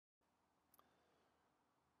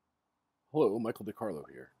Hello, Michael DeCarlo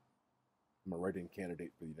here. I'm a write-in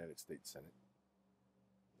candidate for the United States Senate.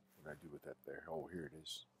 What did I do with that there? Oh, here it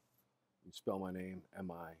is. You spell my name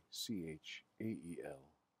Michaelde,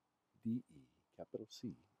 capital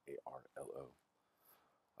Carlo.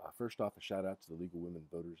 First off, a shout out to the Legal Women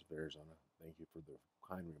Voters of Arizona. Thank you for the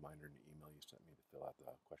kind reminder in the email you sent me to fill out the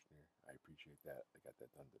questionnaire. I appreciate that. I got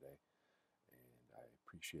that done today. And I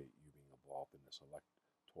appreciate you being involved in this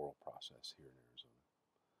electoral process here in Arizona.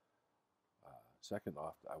 Second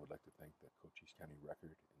off, I would like to thank the Cochise County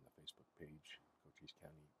Record and the Facebook page, Cochise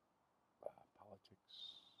County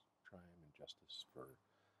Politics, Crime, and Justice, for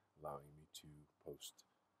allowing me to post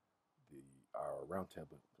our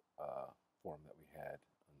roundtable forum that we had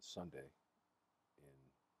on Sunday in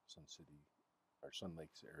Sun City, or Sun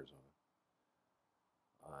Lakes, Arizona,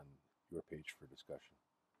 on your page for discussion.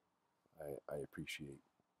 I appreciate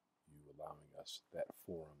you allowing us that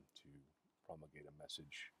forum to promulgate a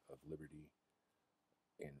message of liberty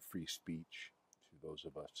and free speech to those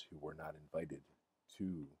of us who were not invited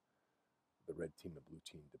to the red team and blue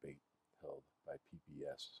team debate held by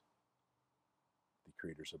PBS, the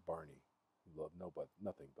creators of Barney, who love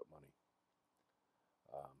nothing but money.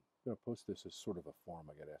 I'm going to post this as sort of a forum.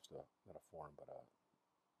 I got asked, not a forum, but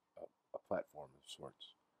a platform of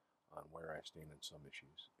sorts on where I stand on some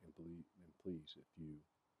issues. And please, if you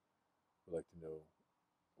would like to know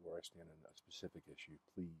where I stand on a specific issue,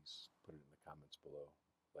 please put it in the comments below.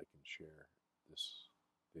 Like and share this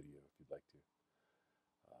video if you'd like to.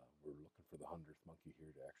 We're looking for the 100th monkey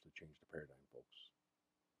here to actually change the paradigm, folks.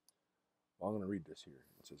 Well, I'm going to read this here.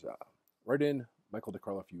 It says, write in Michael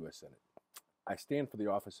DeCarlo for U.S. Senate. I stand for the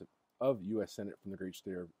office of U.S. Senate from the great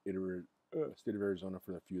state of Arizona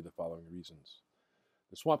for a few of the following reasons.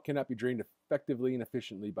 The swamp cannot be drained effectively and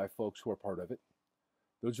efficiently by folks who are part of it,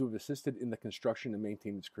 those who have assisted in the construction and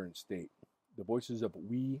maintained its current state. The voices of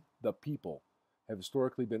we, the people, have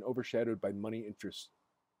historically been overshadowed by the money interest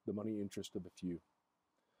of a few.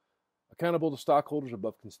 Accountable to stockholders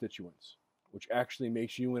above constituents, which actually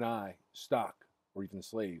makes you and I stock or even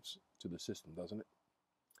slaves to the system, doesn't it?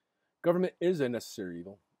 Government is a necessary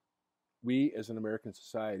evil. We, as an American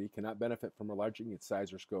society, cannot benefit from enlarging its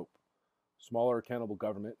size or scope. Smaller accountable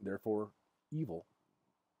government, therefore evil,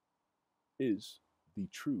 is the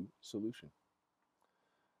true solution.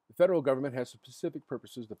 The federal government has specific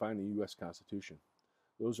purposes defined in the U.S. Constitution.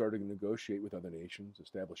 Those are to negotiate with other nations,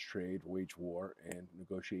 establish trade, wage war, and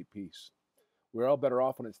negotiate peace. We're all better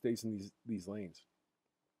off when it stays in these lanes.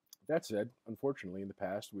 That said, unfortunately, in the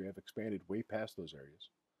past, we have expanded way past those areas,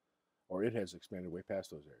 or it has expanded way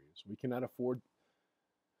past those areas. We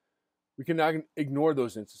cannot ignore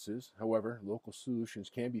those instances. However, local solutions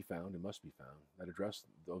can be found and must be found that address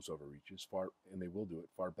those overreaches and they will do it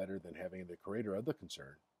far better than having the creator of the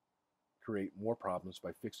concern create more problems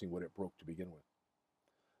by fixing what it broke to begin with.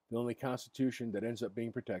 The only constitution that ends up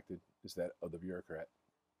being protected is that of the bureaucrat.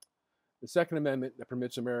 The Second Amendment that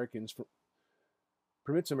permits Americans from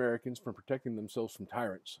protecting themselves from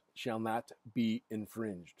tyrants shall not be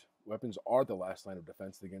infringed. Weapons are the last line of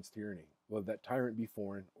defense against tyranny, whether that tyrant be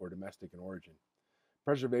foreign or domestic in origin.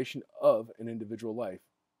 Preservation of an individual life,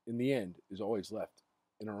 in the end, is always left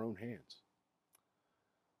in our own hands.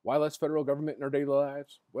 Why less federal government in our daily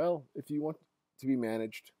lives? Well, if you want to be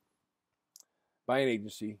managed by an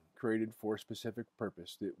agency created for a specific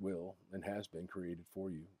purpose, it will and has been created for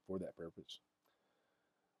you for that purpose.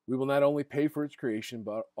 We will not only pay for its creation,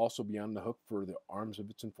 but also be on the hook for the arms of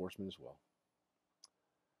its enforcement as well.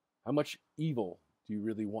 How much evil do you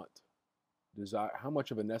really want? How much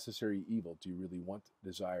of a necessary evil do you really want,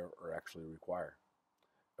 desire, or actually require?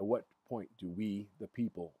 At what point do we, the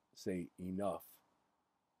people, say enough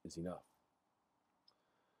is enough?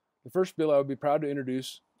 The first bill I would be proud to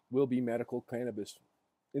introduce will be medical cannabis.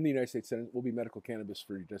 In the United States Senate, will be medical cannabis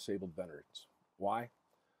for disabled veterans. Why?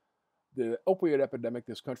 The opioid epidemic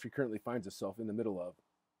this country currently finds itself in the middle of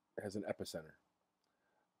has an epicenter.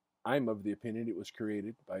 I'm of the opinion it was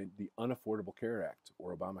created by the Unaffordable Care Act,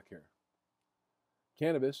 or Obamacare.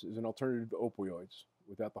 Cannabis is an alternative to opioids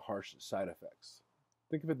without the harsh side effects.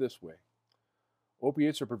 Think of it this way.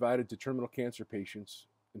 Opiates are provided to terminal cancer patients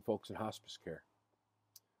and folks in hospice care.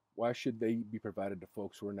 Why should they be provided to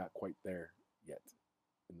folks who are not quite there yet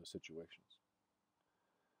in those situations?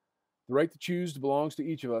 The right to choose belongs to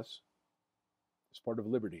each of us. As part of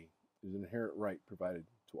liberty, it is an inherent right provided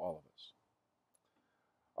to all of us.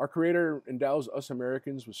 Our Creator endows us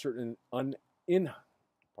Americans with certain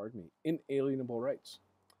inalienable rights,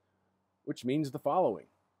 which means the following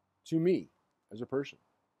to me as a person.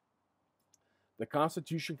 The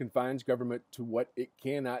Constitution confines government to what it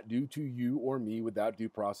cannot do to you or me without due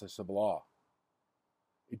process of law.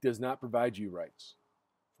 It does not provide you rights,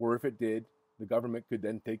 for if it did, the government could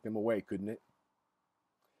then take them away, couldn't it?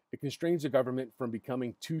 It constrains the government from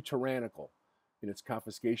becoming too tyrannical in its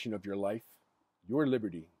confiscation of your life, your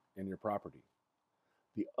liberty, and your property.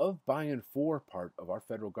 The of, by, and for part of our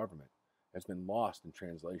federal government has been lost in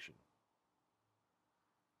translation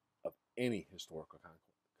of any historical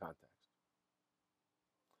context.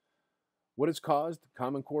 What has caused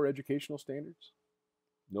Common Core educational standards?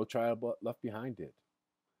 No Child Left Behind did.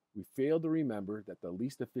 We fail to remember that the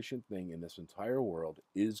least efficient thing in this entire world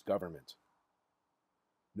is government.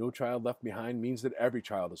 No Child Left Behind means that every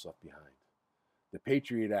child is left behind. The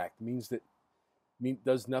Patriot Act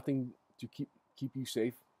does nothing to keep you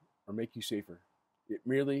safe or make you safer. It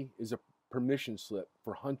merely is a permission slip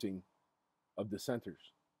for hunting of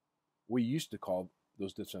dissenters. We used to call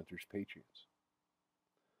those dissenters patriots.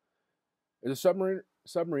 As a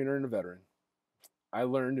submariner and a veteran, I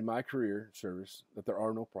learned in my career service that there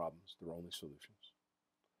are no problems, there are only solutions.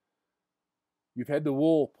 You've had the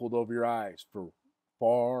wool pulled over your eyes for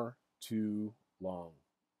far too long.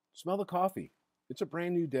 Smell the coffee. It's a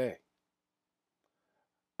brand new day.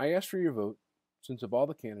 I ask for your vote, since of all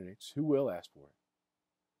the candidates, who will ask for it?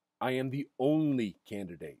 I am the only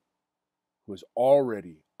candidate who has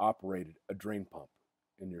already operated a drain pump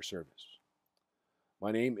in your service.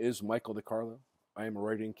 My name is Michael DeCarlo. I am a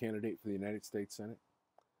write-in candidate for the United States Senate,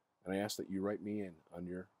 and I ask that you write me in on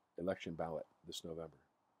your election ballot this November.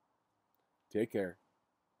 Take care.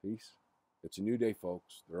 Peace. It's a new day,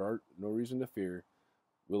 folks. There are no reason to fear.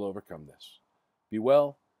 We'll overcome this. Be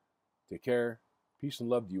well. Take care. Peace and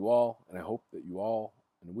love to you all, and I hope that you all,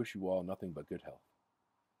 and I wish you all nothing but good health.